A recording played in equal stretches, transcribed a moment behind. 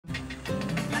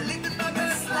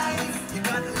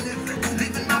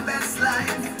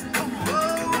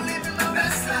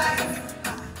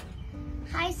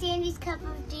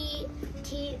Cup of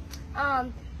Tea.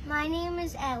 My name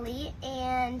is Ellie,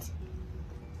 and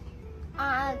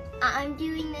I'm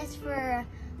doing this for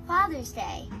Father's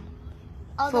Day.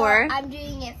 Although I'm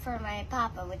doing it for my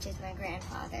papa, which is my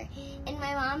grandfather. And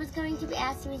my mom is going to be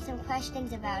asking me some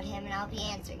questions about him, and I'll be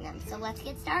answering them. So let's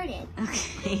get started.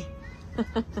 Okay.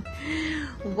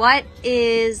 What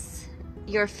is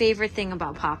your favorite thing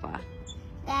about Papa?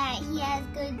 That he has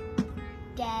good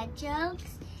dad jokes,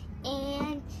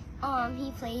 and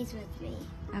he plays with me.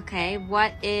 Okay.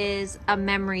 What is a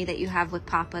memory that you have with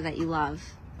Papa that you love?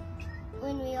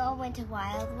 When we all went to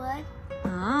Wildwood.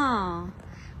 Oh.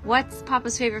 What's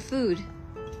Papa's favorite food?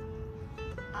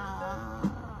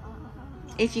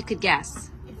 If you could guess.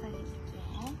 If I could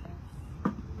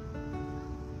guess.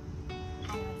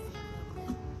 I don't know.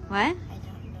 What? I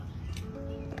don't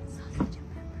know.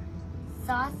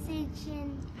 Sausage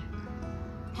and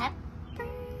pepper?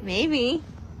 Maybe.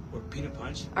 Or peanut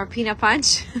punch. Or peanut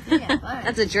punch. Peanut punch.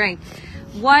 That's a drink.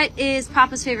 What is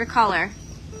Papa's favorite color?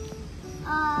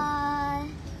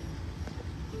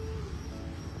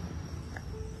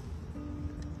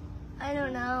 I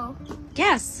don't know.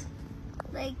 Guess.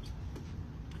 Like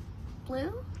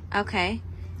blue? Okay.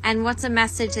 And what's a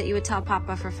message that you would tell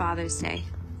Papa for Father's Day?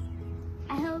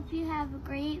 I hope you have a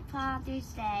great Father's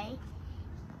Day.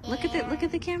 Look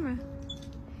at the camera.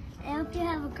 I hope you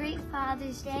have a great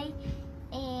Father's Day,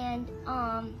 and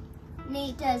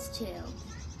Nate does too.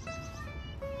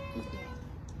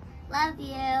 Love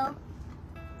you.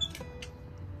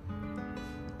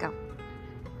 Go.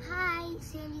 Hi,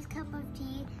 Sandy's Cup of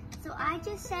Tea. So I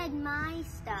just said my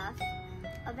stuff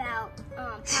about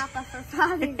Papa for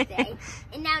Father's Day,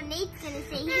 and now Nate's gonna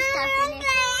say his stuff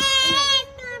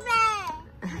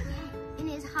in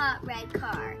his hot red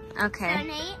car. Okay. So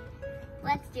Nate,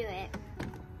 let's do it.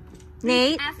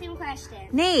 Nate. Ask him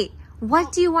questions. Nate,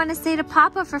 what do you want to say to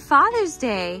Papa for Father's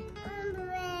Day?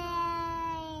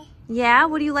 Yeah,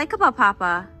 what do you like about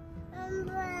Papa?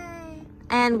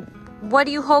 And what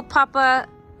do you hope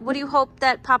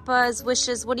that Papa's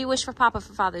wishes, what do you wish for Papa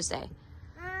for Father's Day?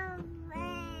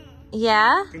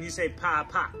 Yeah? Can you say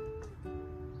Papa?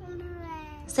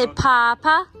 Say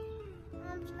Papa.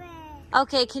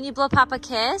 Okay, can you blow Papa a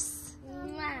kiss?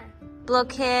 Blow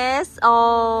kiss.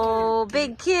 Oh,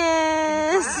 big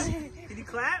kiss. Can you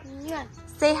clap? Yeah.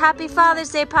 Say Happy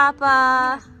Father's Day,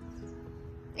 Papa.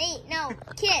 Nate, no,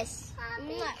 kiss.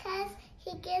 Because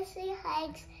he gives me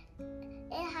hugs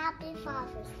and Happy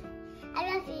Father's Day.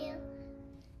 I love you.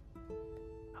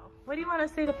 What do you want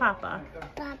to say to Papa?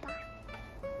 Papa.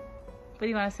 What do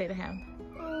you want to say to him?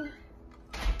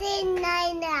 Stay in the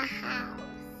house.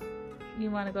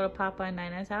 You want to go to Papa and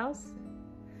Nina's house?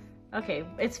 Okay,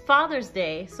 it's Father's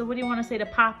Day, so what do you want to say to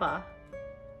Papa?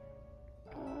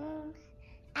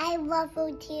 I love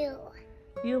you too.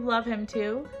 You love him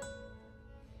too?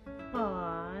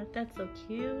 Aw, that's so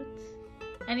cute.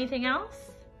 Anything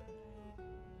else?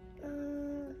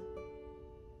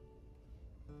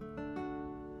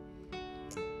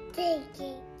 Thank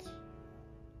you.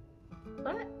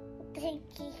 What? Thank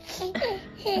you.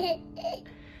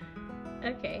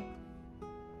 Okay.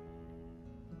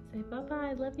 Say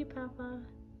bye-bye. Love you, Papa.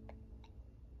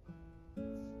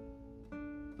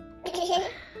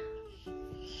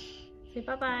 Say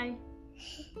bye-bye.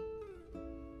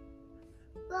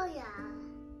 Oh, yeah.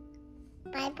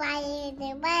 Bye-bye.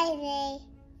 Bye-bye.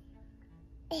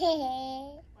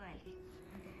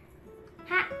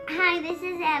 Hi, this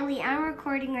is Ellie. I'm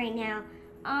recording right now.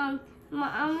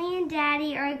 Mommy and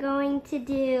Daddy are going to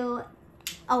do...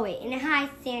 Oh, wait. And hi,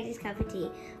 Sandy's Cup of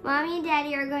Tea. Mommy and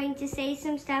Daddy are going to say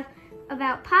some stuff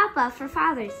about Papa for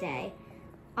Father's Day.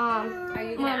 Are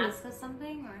you going to ask us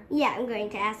something? Or? Yeah, I'm going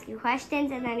to ask you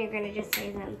questions, and then you're going to just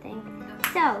say something.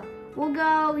 Okay. So, we'll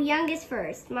go youngest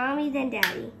first. Mommy, then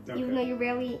Daddy. Okay. Even though you're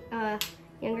really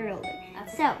younger and older.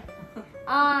 That's so,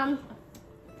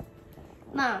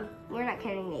 Mom, we're not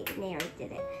counting Nate. Nate already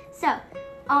did it. So,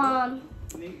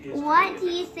 what do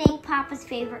you think Papa's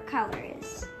favorite color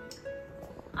is?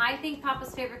 I think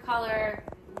Papa's favorite color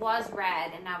was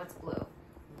red, and now it's blue.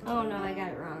 Oh no, I got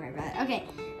it wrong. I bet. Okay,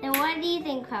 then what do you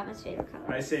think Papa's favorite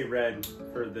color I is? say red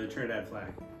for the Trinidad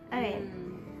flag. Okay.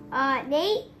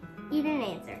 Nate, you didn't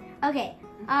answer. Okay.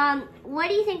 What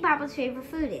do you think Papa's favorite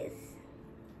food is?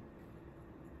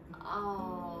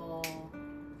 Oh,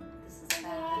 this is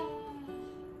bad.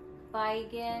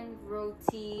 Baigan,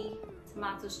 roti,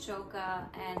 tomatoes choka,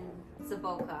 and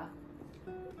zaboka.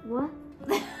 What?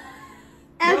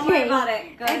 Don't worry about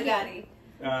it. Go to Daddy.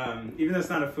 Even though it's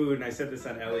not a food, and I said this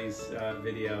on Ellie's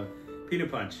video,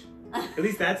 peanut punch. At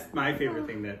least that's my favorite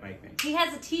thing that Mike makes. He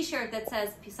has a T-shirt that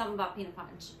says something about peanut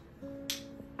punch.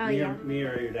 Oh, me yeah. Me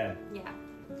or your dad? Yeah.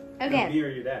 Okay. No, me or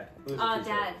your dad? Who's the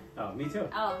Dad. Oh, me too.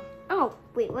 Oh. Oh,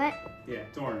 wait, what? Yeah,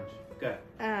 it's orange. Good.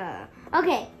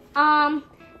 Okay.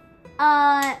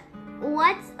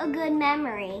 What's a good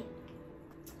memory?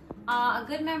 A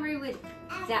good memory with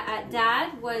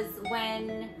Dad was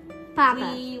when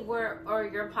Papa. we were, or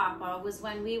your Papa, was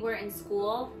when we were in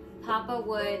school. Papa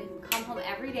would come home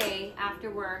every day after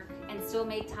work and still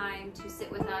make time to sit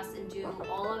with us and do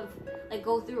all of, like,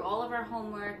 go through all of our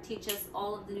homework, teach us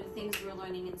all of the new things we were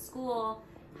learning in school,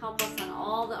 help us on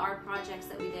all the art projects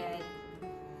that we did.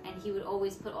 And he would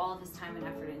always put all of his time and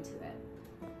effort into it.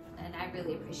 And I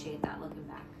really appreciate that looking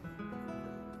back.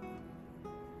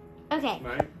 Okay.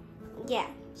 Right? Yeah.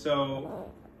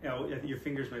 So, your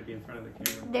fingers might be in front of the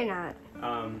camera. They're not.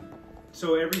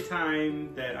 So every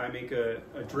time that I make a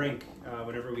drink,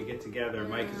 whenever we get together,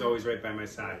 Mike is always right by my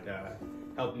side,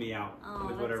 helping me out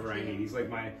with whatever I need. He's like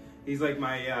my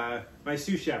my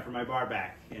sous chef or my bar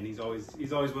back, and he's always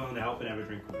willing to help and have a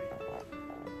drink with me.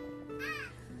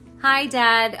 Hi,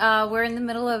 Dad. We're in the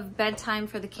middle of bedtime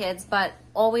for the kids, but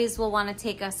always will want to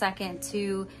take a second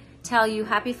to tell you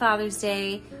Happy Father's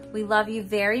Day. We love you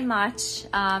very much.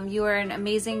 You are an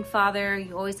amazing father.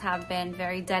 You always have been,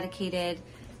 very dedicated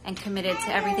and committed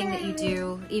to everything that you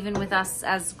do, even with us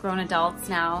as grown adults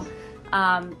now.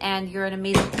 And you're an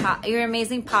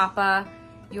amazing Papa.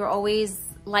 You're always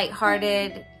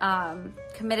lighthearted,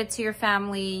 committed to your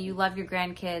family. You love your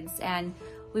grandkids, and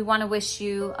we want to wish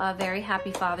you a very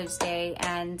happy Father's Day.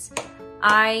 And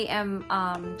I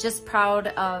am just proud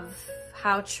of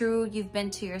how true you've been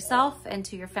to yourself and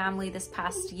to your family this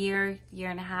past year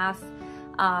and a half,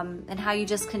 and how you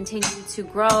just continue to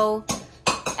grow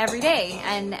every day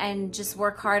and just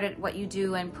work hard at what you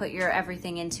do and put your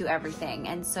everything into everything.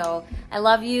 And so I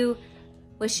love you,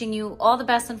 wishing you all the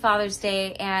best on Father's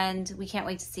Day, and we can't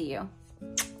wait to see you.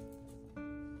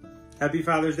 Happy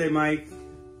Father's Day, Mike.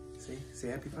 Say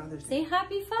Happy Father's Day. Say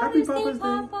Happy Father's Day, Father's Day.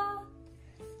 Papa.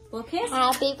 Well, kiss.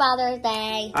 Happy Father's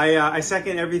Day. I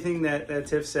second everything that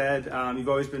Tiff said. You've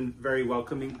always been very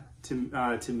welcoming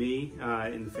to me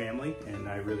in the family, and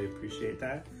I really appreciate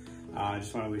that. I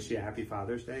just want to wish you a happy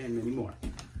Father's Day and many more.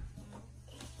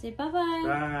 Say bye-bye.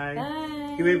 Bye.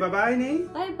 Bye. You wave bye-bye,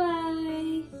 Nate?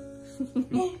 Bye-bye.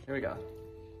 Here we go.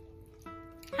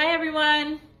 Hi,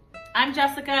 everyone. I'm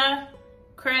Jessica,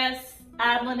 Chris,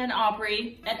 Adeline, and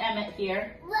Aubrey, and Emmett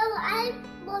here. Well, I'm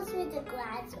mostly the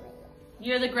graduate.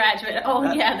 You're the graduate.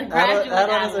 Oh, yeah, the graduate.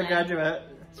 Adeline is a Adeline. graduate.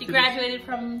 She graduated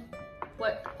from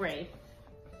what grade?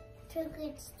 Two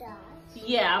good stars.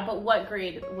 Yeah, but what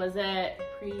grade? Was it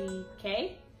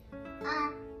pre-K?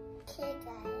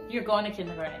 Kindergarten. You're going to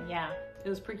kindergarten, yeah. It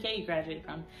was pre-K you graduated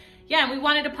from. Yeah, and we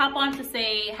wanted to pop on to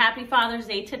say Happy Father's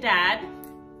Day to Dad.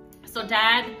 So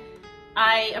Dad,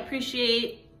 I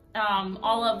appreciate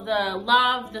all of the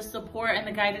love, the support, and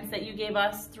the guidance that you gave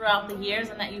us throughout the years,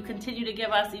 and that you continue to give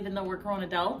us even though we're grown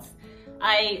adults.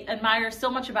 I admire so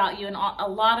much about you and a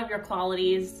lot of your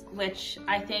qualities, which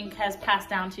I think has passed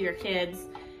down to your kids.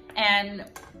 And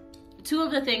two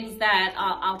of the things that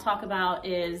I'll talk about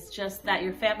is just that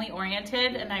you're family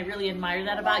oriented, and I really admire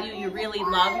that about you. You really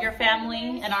love your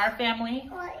family and our family.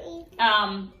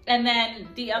 And then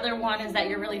the other one is that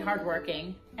you're really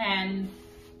hardworking. And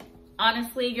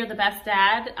honestly, you're the best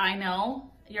dad I know.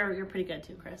 You're pretty good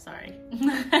too, Chris, sorry.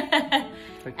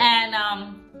 And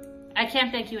I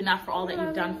can't thank you enough for all that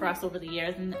you've done for us over the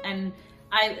years. And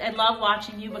I love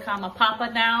watching you become a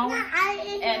papa now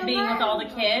and being with all the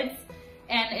kids.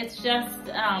 And it's just,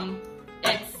 I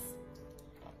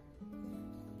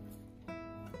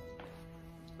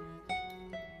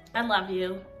love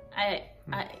you.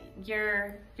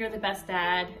 You're the best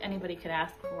dad anybody could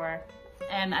ask for.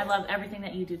 And I love everything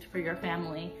that you do for your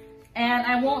family. And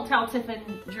I won't tell Tiff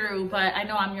and Drew, but I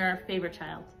know I'm your favorite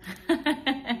child.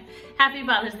 Happy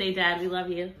Father's Day, Dad. We love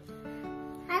you.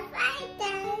 Happy Father's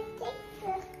Day. Thank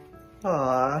you.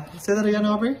 Aww. Say that again,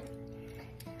 Aubrey.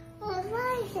 Happy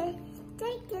Father's Day.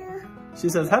 Thank you. She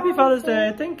says, Happy Father's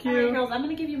Day. Thank All right, you. girls, I'm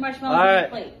going to give you marshmallows All on your right.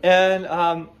 plate.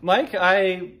 And Mike,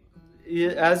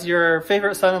 as your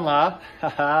favorite son-in-law,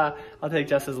 I'll take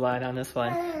Jess's line on this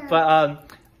one. But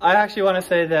I actually want to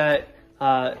say that,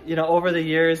 over the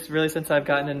years, really since I've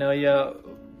gotten to know you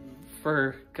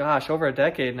for, over a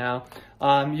decade now,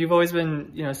 you've always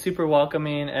been, super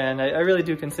welcoming, and I really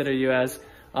do consider you as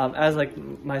like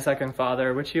my second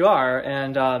father, which you are.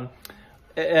 And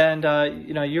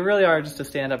you really are just a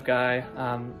stand-up guy.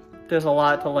 There's a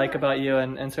lot to like about you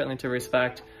and certainly to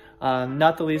respect,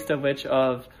 not the least of which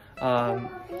of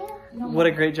what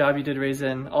a great job you did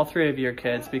raising all three of your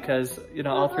kids, because,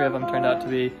 all three of them turned out to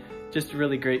be just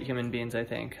really great human beings, I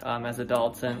think, as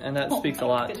adults, and that speaks a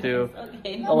lot to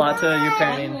Okay, a lot to your One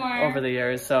parenting more. over the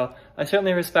years. So I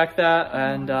certainly respect that,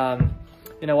 and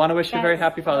you know, want to wish you a very Guys,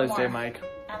 happy Father's one Day, more. Mike.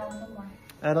 Adeline, one more.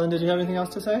 Adeline, did you have anything else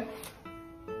to say?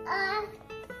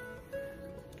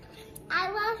 I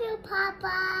love you,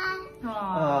 Papa.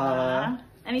 Aww.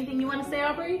 Anything you want to say,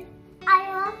 Aubrey?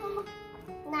 I love you,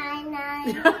 Nine.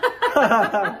 Do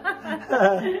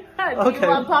Okay. you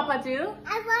love Papa too?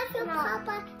 I love you,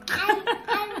 Papa. I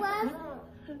love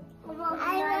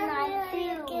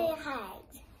you, get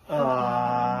hugs.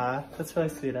 Aww, that's really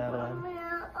sweet, Adeline.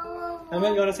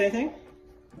 Emmett, you want to say anything?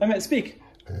 Emmett, speak.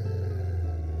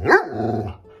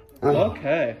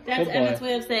 Okay, That's good boy. Emmett's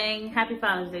way of saying Happy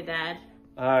Father's Day, Dad.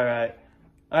 All right.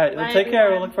 All right, well, Bye, take care.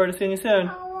 We'll everyone. look forward to seeing you soon.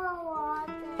 I want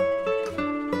water.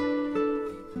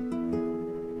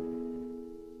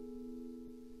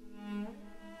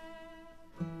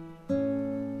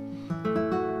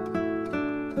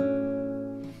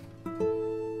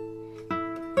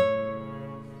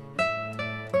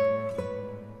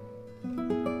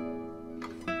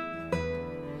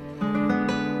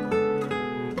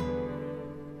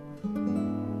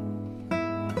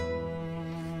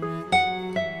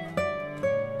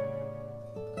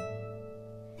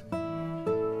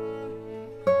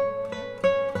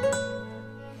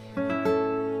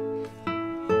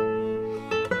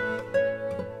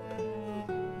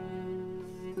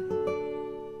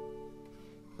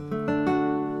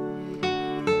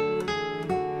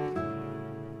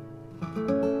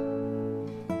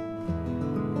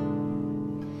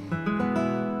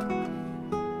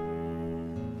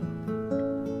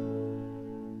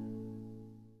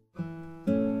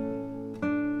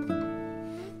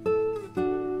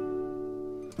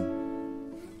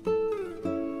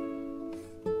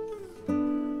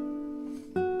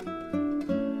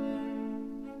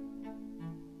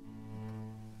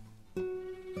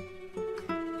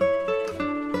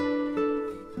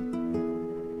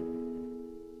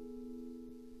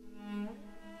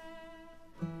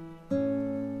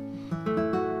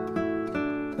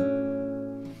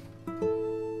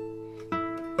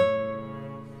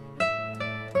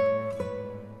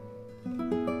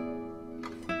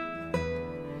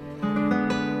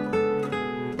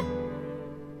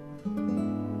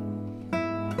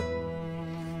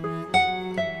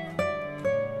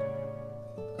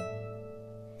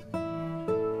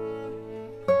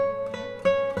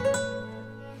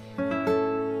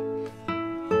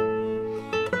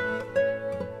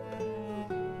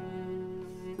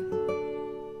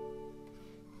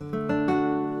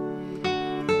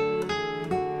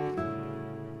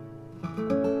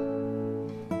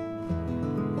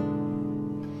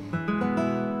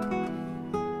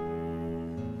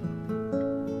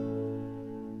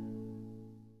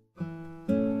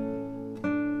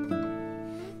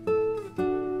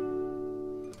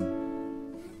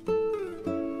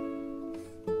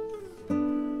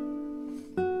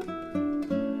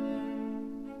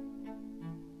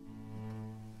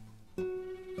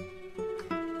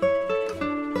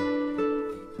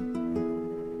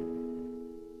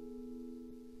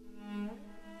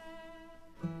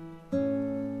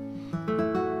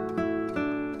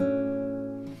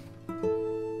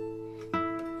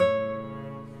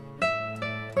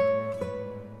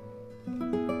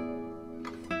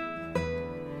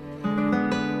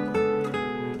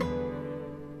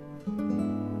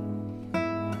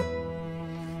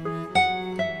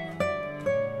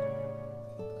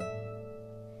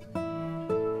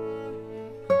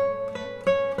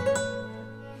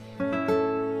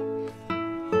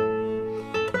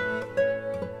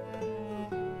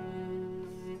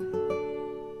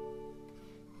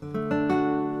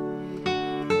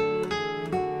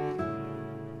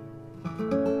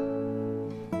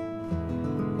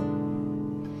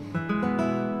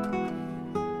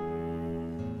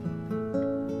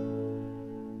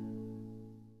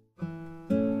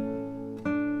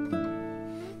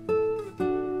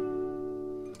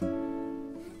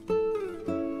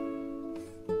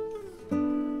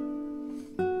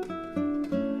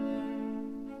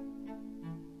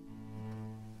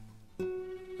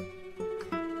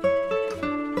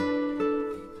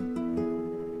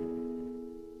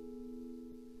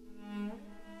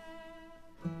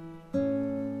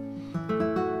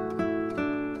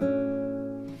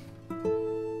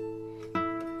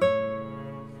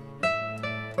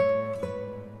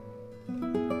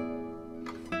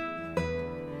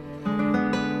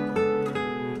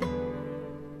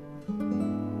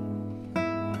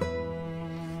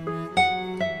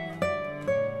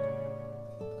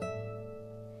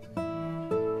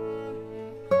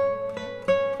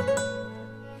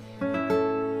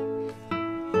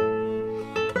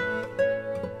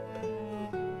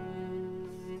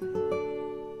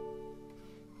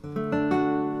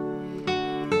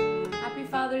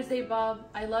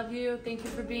 I love you. Thank you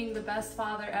for being the best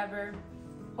father ever.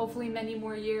 Hopefully many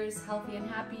more years, healthy and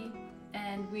happy.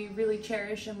 And we really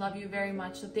cherish and love you very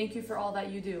much. So thank you for all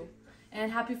that you do.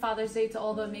 And happy Father's Day to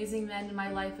all the amazing men in my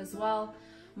life as well.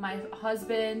 My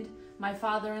husband, my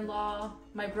father-in-law,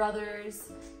 my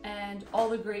brothers, and all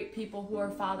the great people who are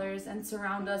fathers and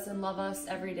surround us and love us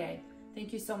every day.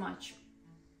 Thank you so much.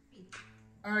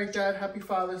 All right, Dad, happy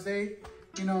Father's Day.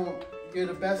 You know, you're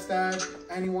the best dad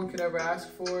anyone could ever ask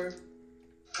for.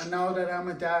 And now that I'm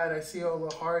a dad, I see all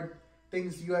the hard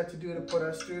things you had to do to put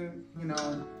us through, you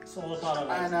know. It's all part of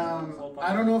life. And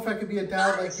I don't know if I could be a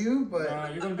dad like you,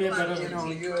 but you're gonna be a better. you know,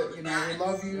 we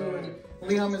love you, and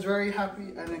Liam is very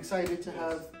happy and excited to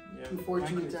have,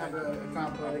 fortunate to have a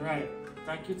grandpa. Like right.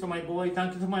 Thank you to my boy.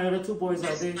 Thank you to my other 2 boys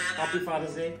out there. Happy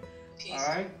Father's Day. All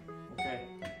right. Okay.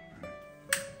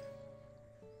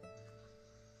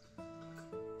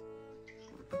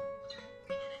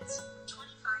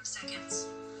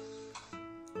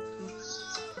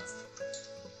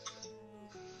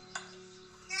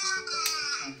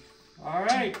 All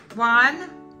right. 1,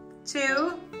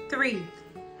 2, 3.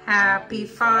 Happy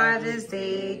Father's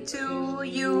Day to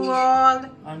you all.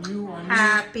 And you, and you.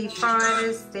 Happy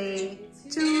Father's Day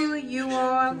to you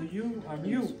all. To you, and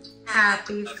you.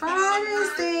 Happy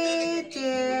Father's Day,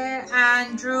 dear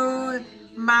Andrew,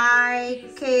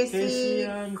 Mike, Casey,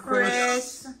 and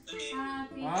Chris.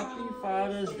 Happy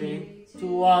Father's Day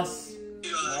to us.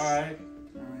 All right.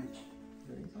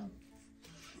 There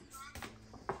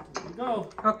you go.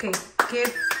 Okay,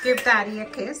 give Daddy a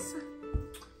kiss.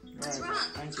 All right.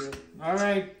 Thank you. All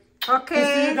right. Okay.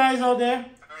 See you guys out there.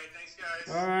 All right. Thanks,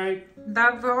 guys. All right.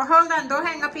 Hold on. Don't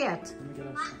hang up yet.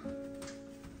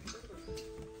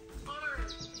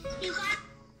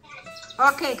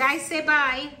 Okay, guys, say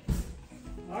bye.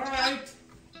 All right.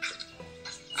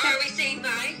 Are we saying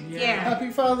bye? Yeah. Happy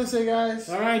Father's Day, guys.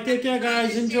 All right. Take care,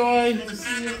 guys. Enjoy.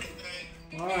 See you.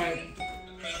 All right.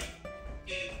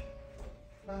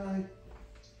 Bye.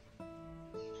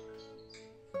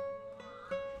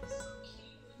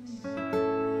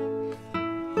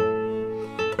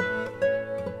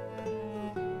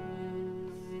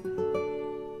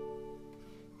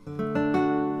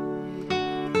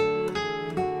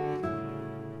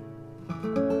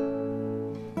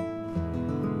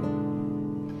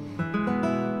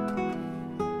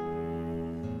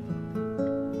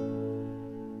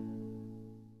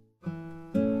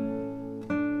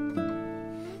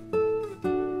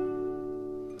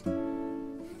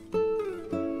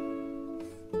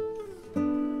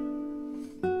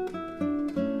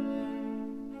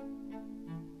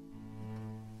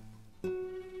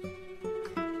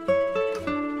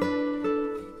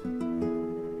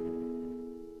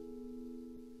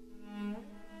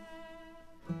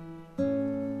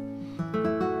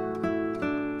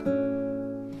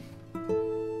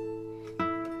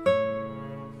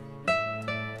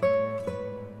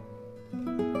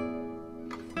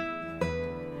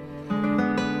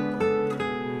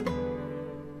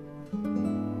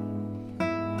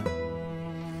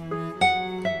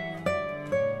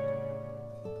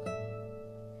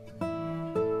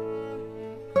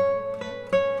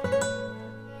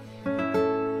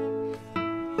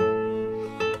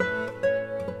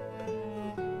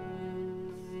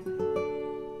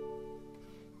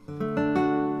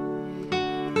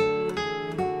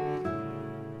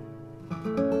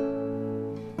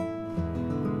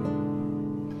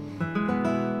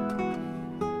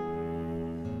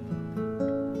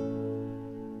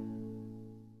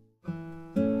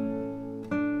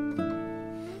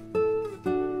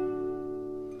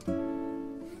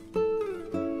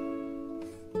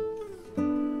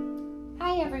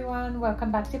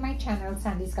 Welcome back to my channel,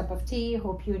 Sandy's Cup of Tea.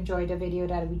 Hope you enjoyed the video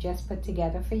that we just put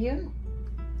together for you.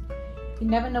 You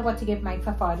never know what to give Mike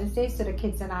for Father's Day, so the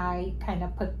kids and I kind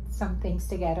of put some things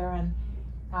together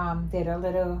and did a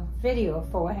little video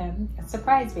for him, a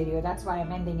surprise video. That's why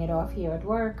I'm ending it off here at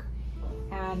work,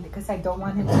 and because I don't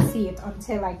want him to see it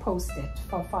until I post it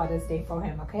for Father's Day for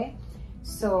him. Okay,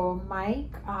 so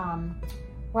Mike,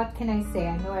 what can I say?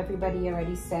 I know everybody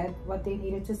already said what they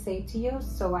needed to say to you,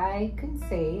 so I can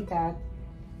say that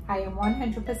I am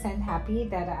 100% happy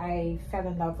that I fell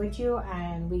in love with you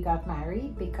and we got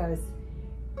married, because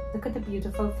look at the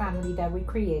beautiful family that we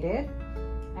created,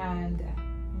 and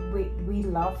we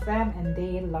love them and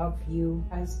they love you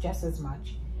just as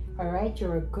much. All right,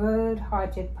 you're a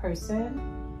good-hearted person,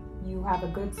 you have a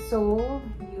good soul,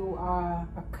 you are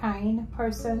a kind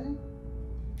person,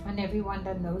 and everyone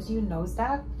that knows you knows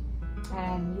that,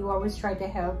 and you always try to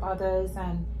help others,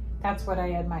 and that's what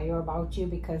I admire about you,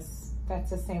 because that's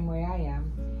the same way I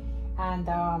am. And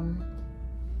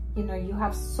you know, you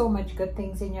have so much good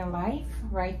things in your life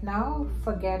right now.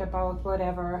 Forget about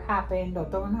whatever happened or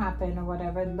don't happen or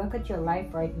whatever. Look at your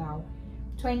life right now.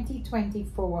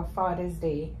 2024 Father's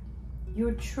Day.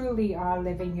 You truly are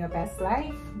living your best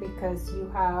life because you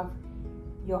have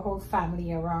your whole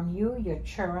family around you, your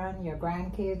children, your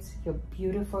grandkids, your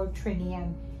beautiful Trini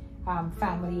and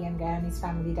family and Guyani's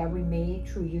family that we made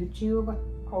through YouTube,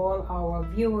 all our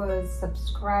viewers,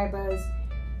 subscribers,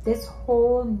 this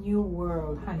whole new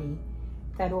world, honey,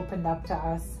 that opened up to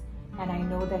us. And I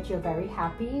know that you're very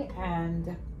happy,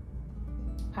 and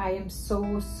I am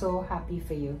so happy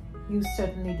for you. You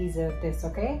certainly deserve this,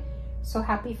 okay? So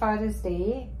happy Father's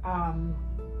Day.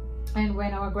 And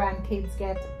when our grandkids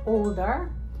get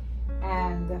older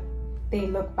and they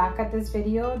look back at this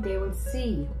video, they will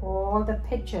see all the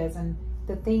pictures and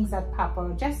the things that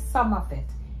Papa, just some of it,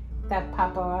 that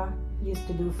Papa used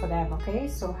to do for them, okay?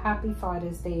 So happy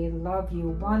Father's Day. Love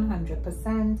you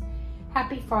 100%.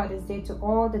 Happy Father's Day to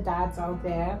all the dads out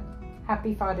there.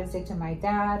 Happy Father's Day to my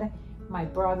dad, my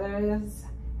brothers,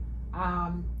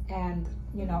 and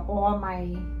you know, all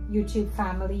my YouTube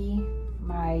family,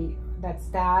 that's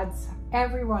dads,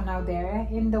 everyone out there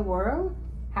in the world.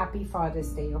 Happy Father's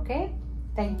Day, okay?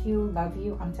 Thank you, love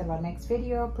you. Until our next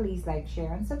video, please like,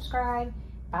 share, and subscribe.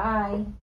 Bye.